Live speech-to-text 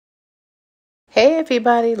Hey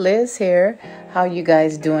everybody, Liz here. How you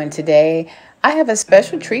guys doing today? I have a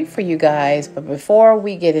special treat for you guys, but before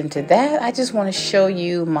we get into that, I just want to show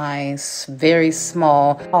you my very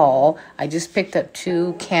small haul. I just picked up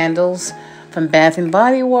 2 candles from Bath &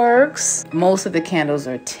 Body Works. Most of the candles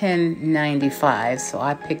are $10.95, so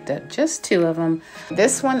I picked up just 2 of them.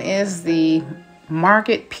 This one is the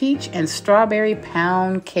Market Peach and Strawberry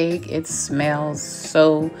Pound Cake. It smells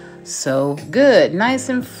so good, nice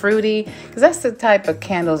and fruity, because that's the type of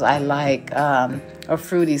candles I like, or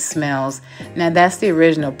fruity smells. Now that's the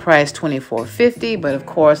original price, $24.50, but of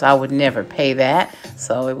course I would never pay that,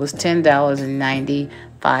 so it was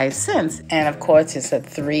 $10.95. And of course it's a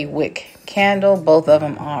 3-wick candle. Both of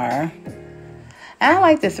them are. And I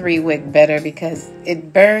like the 3-wick better because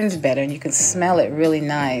it burns better and you can smell it really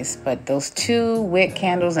nice. But those 2-wick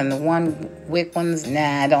candles and the 1-wick ones,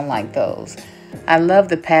 nah, I don't like those. I love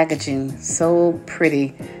the packaging, so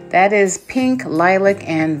pretty. That is pink, lilac,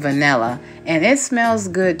 and vanilla. And it smells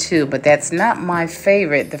good too, but that's not my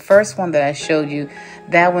favorite. The first one that I showed you,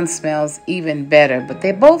 that one smells even better, but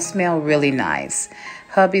they both smell really nice.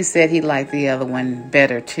 Hubby said he liked the other one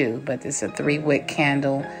better too, but it's a 3-wick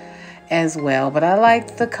candle as well. But I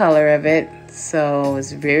like the color of it, so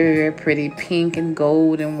it's very pretty, pink and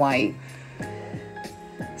gold and white.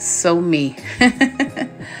 So me.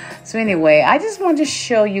 So anyway, I just wanted to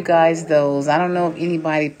show you guys those. I don't know if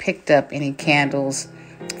anybody picked up any candles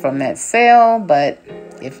from that sale, but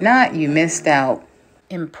if not, you missed out.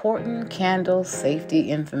 Important candle safety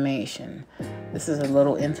information. This is a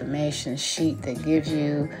little information sheet that gives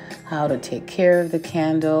you how to take care of the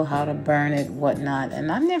candle, how to burn it, whatnot. And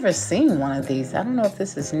I've never seen one of these. I don't know if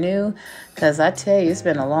this is new, because I tell you, it's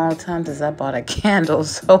been a long time since I bought a candle.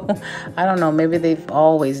 So I don't know, maybe they've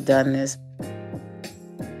always done this.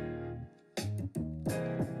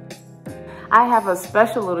 I have a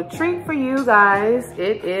special little treat for you guys.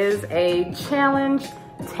 It is a challenge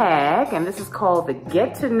tag, and this is called the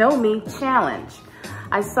Get to Know Me Challenge.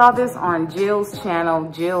 I saw this on Jill's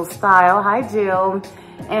channel, Jill Style. Hi, Jill.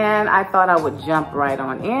 And I thought I would jump right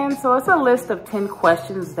on in. So it's a list of 10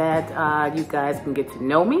 questions that you guys can get to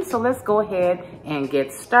know me. So let's go ahead and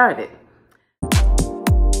get started.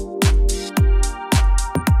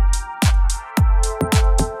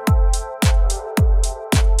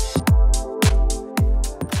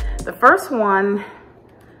 The first one,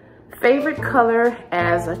 favorite color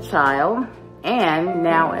as a child and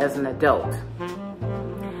now as an adult.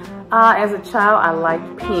 As a child, I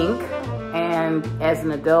liked pink, and as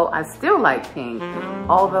an adult, I still like pink,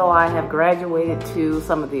 although I have graduated to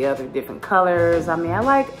some of the other different colors. I mean, I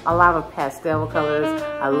like a lot of pastel colors.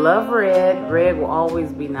 I love red. Red will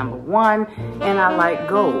always be #1, and I like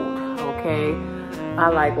gold, okay? I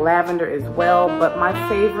like lavender as well, but my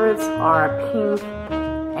favorites are pink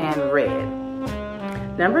and red.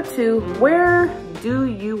 Number 2, where do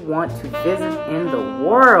you want to visit in the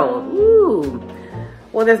world? Ooh.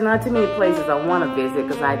 Well, there's not too many places I want to visit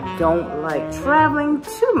because I don't like traveling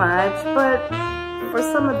too much, but for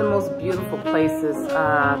some of the most beautiful places,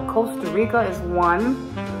 Costa Rica is one.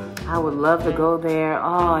 I would love to go there.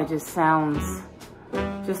 Oh, it just sounds,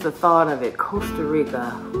 just the thought of it, Costa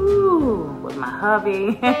Rica, ooh, with my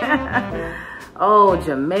hubby. Oh,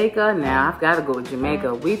 Jamaica. Now, I've got to go to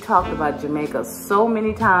Jamaica. We talked about Jamaica so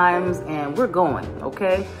many times, and we're going,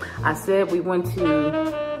 okay? I said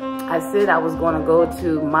I was going to go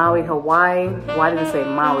to Maui, Hawaii. Well, I didn't say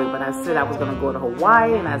Maui, but I said I was going to go to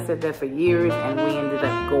Hawaii, and I said that for years, and we ended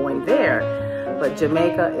up going there. But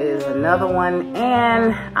Jamaica is another one,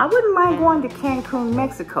 and I wouldn't mind going to Cancun,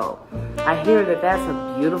 Mexico. I hear that that's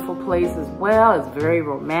a beautiful place as well. It's very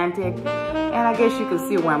romantic, and I guess you can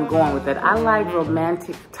see where I'm going with it. I like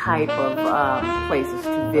romantic type of places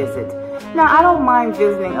to visit. Now, I don't mind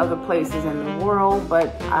visiting other places in the world,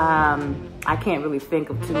 but I can't really think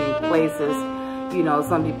of too many places. You know,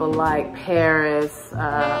 some people like Paris.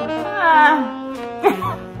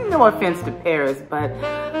 No offense to Paris, but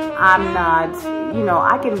I'm not, you know,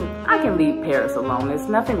 I can leave Paris alone. There's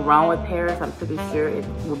nothing wrong with Paris. I'm pretty sure it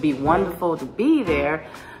would be wonderful to be there,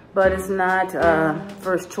 but it's not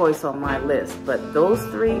first choice on my list. But those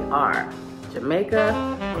 3 are Jamaica,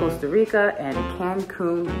 Costa Rica, and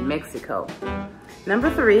Cancun, Mexico. Number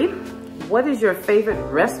 3, what is your favorite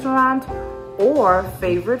restaurant or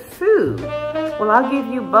favorite food? Well, I'll give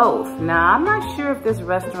you both. Now, I'm not sure if this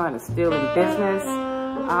restaurant is still in business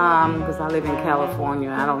because I live in California.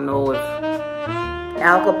 I don't know if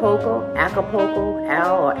Acapulco, I'm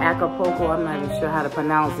not even sure how to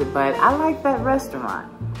pronounce it, but I like that restaurant.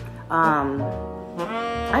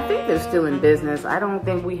 I think they're still in business. I don't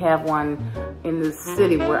think we have one in the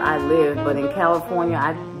city where I live, but in California,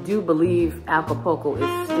 I do believe Acapulco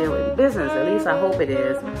is still in business. At least I hope it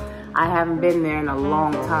is. I haven't been there in a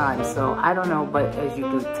long time, so I don't know. But as you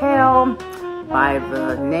can tell by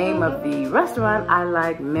the name of the restaurant, I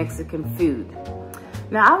like Mexican food.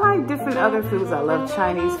 Now, I like different other foods. I love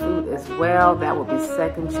Chinese food as well. That would be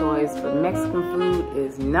second choice, but Mexican food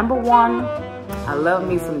is number one. I love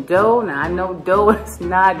me some dough. Now, I know dough is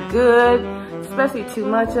not good, especially too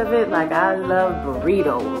much of it. Like, I love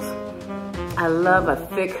burritos. I love a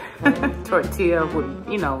thick tortilla with,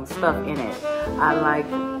 you know, stuff in it. I like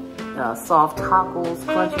soft tacos,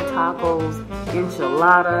 crunchy tacos,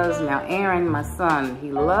 enchiladas. Now, Aaron, my son,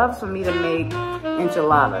 he loves for me to make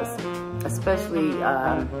enchiladas, especially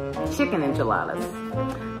chicken enchiladas.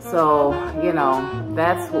 So, you know,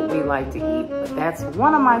 that's what we like to eat. But that's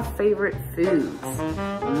one of my favorite foods,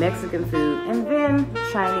 Mexican food, and then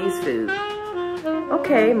Chinese food.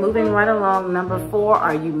 Okay, moving right along. Number 4,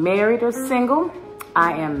 are you married or single?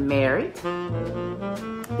 I am married.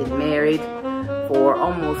 Been married for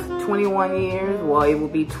almost 21 years. Well, it will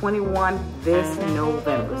be 21 this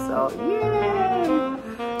November. So, yay!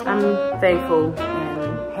 I'm thankful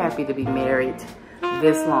and happy to be married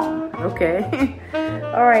this long. Okay.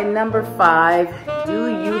 All right, number 5. Do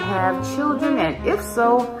you have children? And if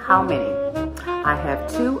so, how many? I have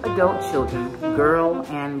 2 adult children, girl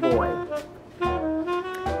and boy.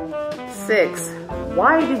 6.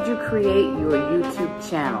 Why did you create your YouTube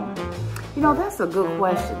channel? You know, that's a good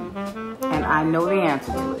question, and I know the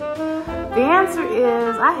answer to it. The answer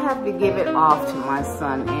is I have to give it off to my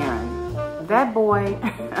son, Aaron. That boy,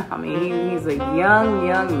 I mean, he's a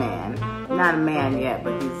young man. Not a man yet,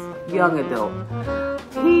 but he's young adult.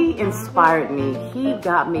 He inspired me. He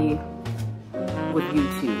got me with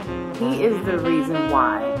YouTube. He is the reason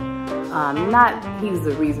why. Not he's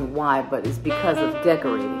the reason why, but it's because of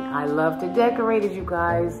decorating. I love to decorate, as you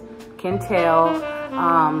guys can tell.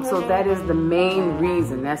 So that is the main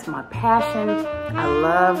reason. That's my passion. I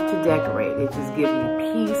love to decorate. It just gives me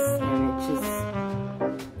peace, and it just,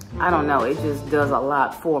 I don't know, it just does a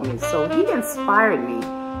lot for me. So he inspired me,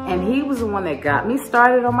 and he was the one that got me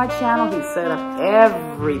started on my channel. He set up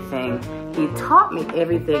everything. He taught me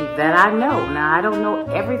everything that I know. Now, I don't know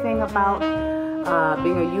everything about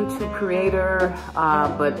being a YouTube creator,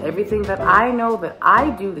 but everything that I know that I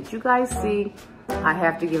do that you guys see, I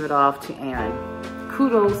have to give it off to Aaron.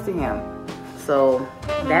 Kudos to him. So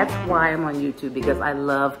that's why I'm on YouTube, because I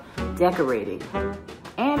love decorating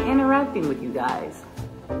and interacting with you guys.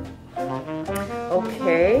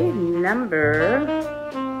 Okay, number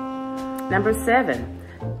 7.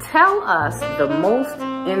 Tell us the most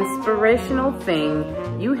inspirational thing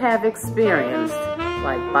you have experienced,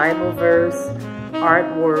 like Bible verse,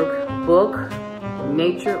 artwork, book,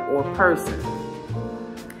 nature, or person.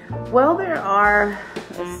 Well, there are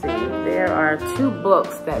 2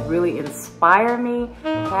 books that really inspire me,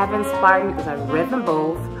 have inspired me, because I read them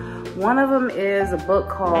both. One of them is a book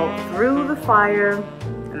called Through the Fire,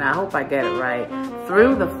 and I hope I get it right,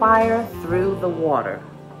 Through the Fire, Through the Water.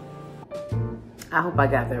 I hope I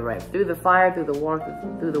got that right. Through the fire, through the water,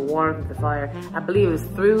 through the water, through the fire. I believe it's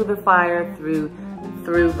Through the Fire, Through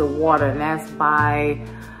the Water, and that's by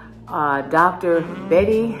Dr.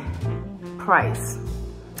 Betty Price.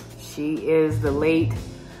 She is the late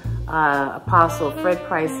Apostle Fred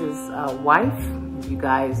Price's wife. If you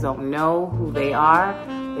guys don't know who they are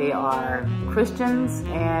Christians,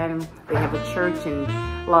 and they have a church in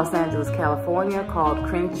Los Angeles, California called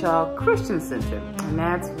Crenshaw Christian Center, and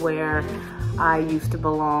that's where I used to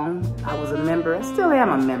belong. I was a member. I still am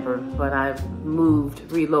a member, but I've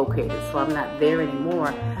relocated, so I'm not there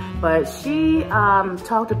anymore. But she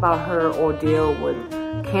talked about her ordeal with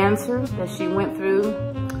cancer that she went through.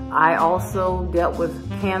 I also dealt with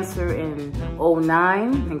cancer in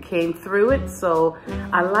 '09 and came through it. So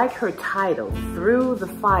I like her title, Through the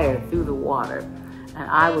Fire, Through the Water. And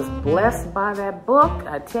I was blessed by that book.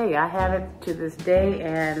 I tell you, I have it to this day,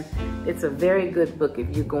 and it's a very good book if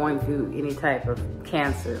you're going through any type of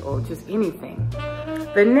cancer or just anything.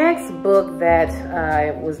 The next book that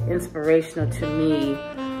was inspirational to me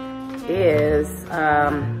is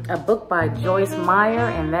a book by Joyce Meyer,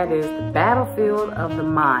 and that is The Battlefield of the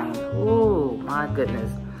Mind. Oh, my goodness.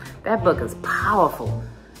 That book is powerful.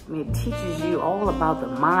 I mean, it teaches you all about the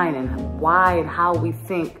mind and why and how we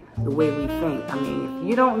think the way we think. I mean, if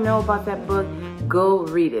you don't know about that book, go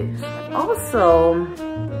read it. Also,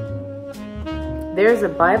 there's a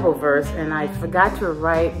Bible verse, and I forgot to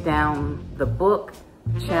write down the book,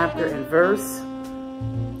 chapter, and verse.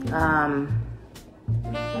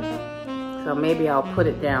 So maybe I'll put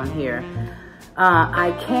it down here.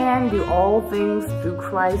 I can do all things through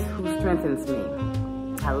Christ who strengthens me.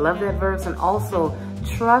 I love that verse. And also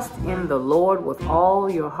trust in the Lord with all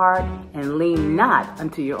your heart and lean not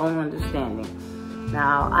unto your own understanding.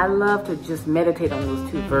 Now, I love to just meditate on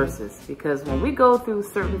those two verses because when we go through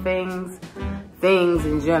certain things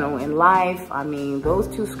in general in life, I mean, those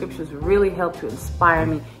two scriptures really help to inspire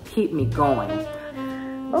me, keep me going.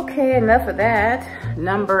 Okay, enough of that.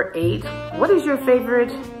 Number 8, what is your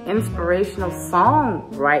favorite inspirational song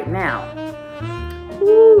right now?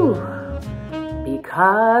 Ooh,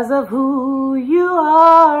 because of who you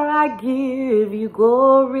are, I give you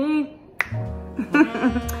glory.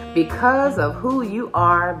 Because of Who You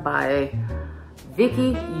Are by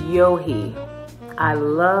Vicky Yohe. I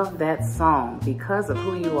love that song, Because of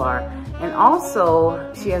Who You Are. And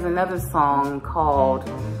also, she has another song called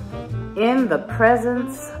In the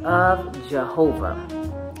Presence of Jehovah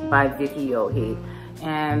by Vicky Yohe.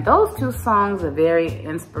 And those two songs are very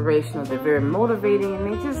inspirational. They're very motivating,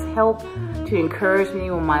 and they just help to encourage me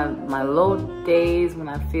on my low days when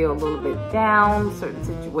I feel a little bit down, certain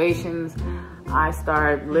situations. I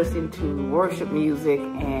start listening to worship music,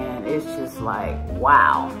 and it's just like,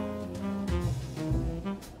 wow.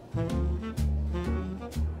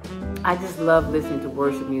 I just love listening to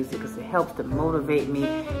worship music because it helps to motivate me,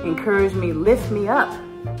 encourage me, lift me up.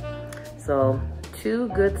 So, 2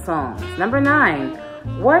 good songs. Number 9,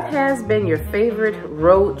 what has been your favorite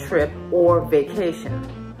road trip or vacation?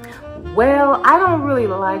 Well, I don't really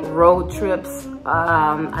like road trips.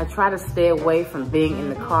 I try to stay away from being in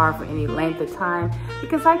the car for any length of time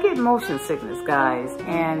because I get motion sickness, guys,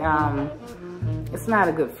 and it's not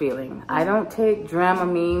a good feeling. I don't take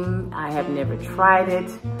Dramamine. I have never tried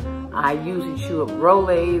it. I usually chew up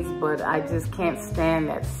Rolaids, but I just can't stand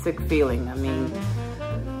that sick feeling. I mean,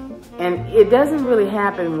 and it doesn't really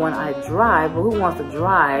happen when I drive, but who wants to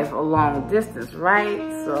drive a long distance, right?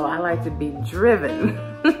 So I like to be driven.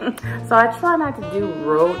 So I try not to do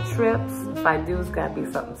road trips. If I do, it's gotta be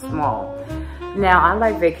something small. Now, I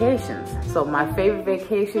like vacations. So my favorite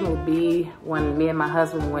vacation would be when me and my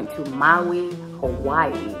husband went to Maui,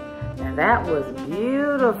 Hawaii. Now that was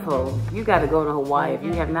beautiful. You gotta go to Hawaii. If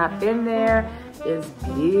you have not been there, it's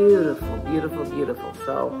beautiful, beautiful, beautiful.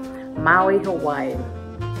 So Maui, Hawaii.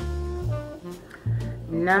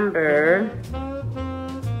 Number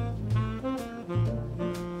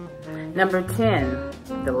 10,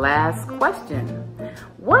 the last question.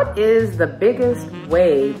 What is the biggest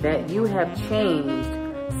way that you have changed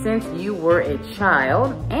since you were a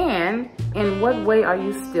child, and in what way are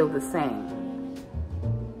you still the same?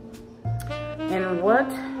 And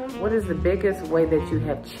what is the biggest way that you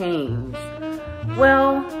have changed?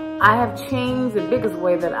 Well, I have changed the biggest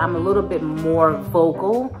way that I'm a little bit more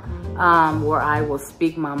vocal, where I will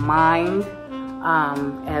speak my mind.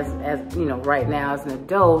 As you know, right now as an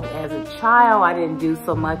adult. As a child, I didn't do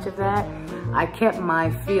so much of that. I kept my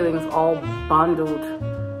feelings all bundled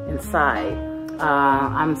inside.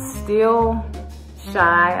 I'm still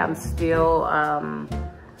shy. I'm still,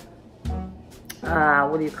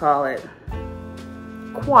 what do you call it?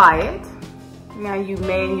 Quiet. Now you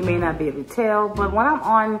may not be able to tell, but when I'm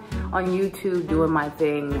on YouTube doing my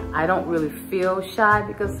thing, I don't really feel shy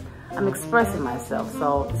because I'm expressing myself.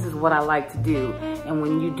 So this is what I like to do. And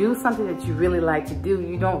when you do something that you really like to do,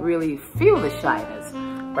 you don't really feel the shyness.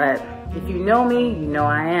 But if you know me, you know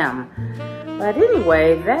I am. But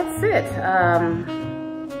anyway, that's it.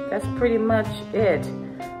 That's pretty much it.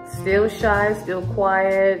 Still shy, still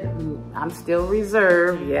quiet. I'm still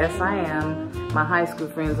reserved. Yes, I am. My high school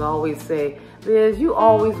friends always say, Liz, you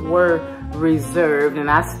always were reserved, and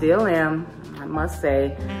I still am, I must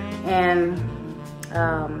say. And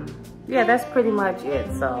yeah, that's pretty much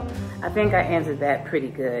it. So I think I answered that pretty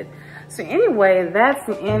good. So anyway, that's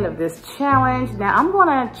the end of this challenge. Now I'm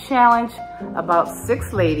gonna challenge about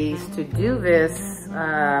 6 ladies to do this,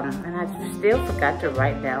 and I still forgot to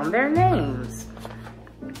write down their names.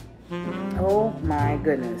 Oh my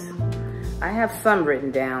goodness. I have some written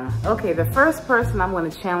down. Okay, the first person I'm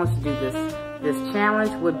gonna challenge to do this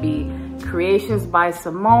challenge would be Creations by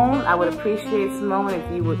Simone. I would appreciate, Simone,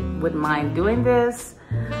 if you would mind doing this.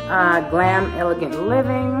 Glam Elegant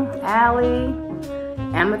Living, Allie,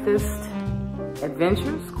 Amethyst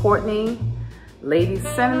Adventures, Courtney, Lady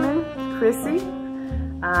Cinnamon, Chrissy.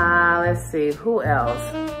 Let's see, who else?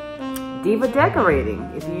 Diva Decorating,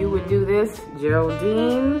 if you would do this.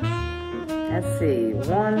 Geraldine. Let's see,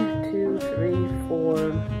 1, 2, 3,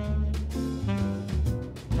 4,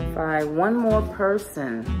 5. One more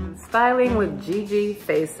person. Styling with Gigi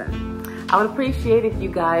Faison. I would appreciate if you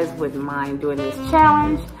guys would mind doing this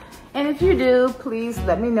challenge. And if you do, please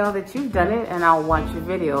let me know that you've done it and I'll watch your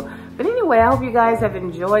video. But anyway, I hope you guys have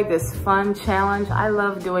enjoyed this fun challenge. I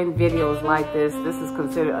love doing videos like this. This is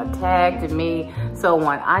considered a tag to me. So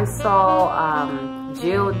when I saw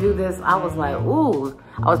Jill do this, I was like, ooh,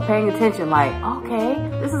 I was paying attention like, okay,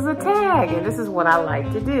 this is a tag and this is what I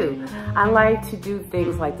like to do. I like to do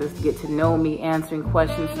things like this, get to know me, answering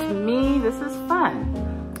questions. To me, this is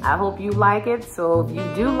fun. I hope you like it. So if you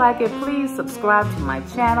do like it, please subscribe to my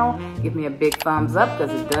channel. Give me a big thumbs up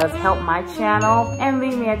because it does help my channel. And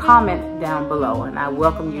leave me a comment down below and I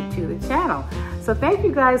welcome you to the channel. So thank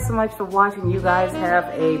you guys so much for watching. You guys have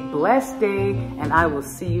a blessed day and I will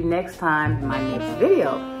see you next time in my next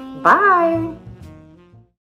video. Bye.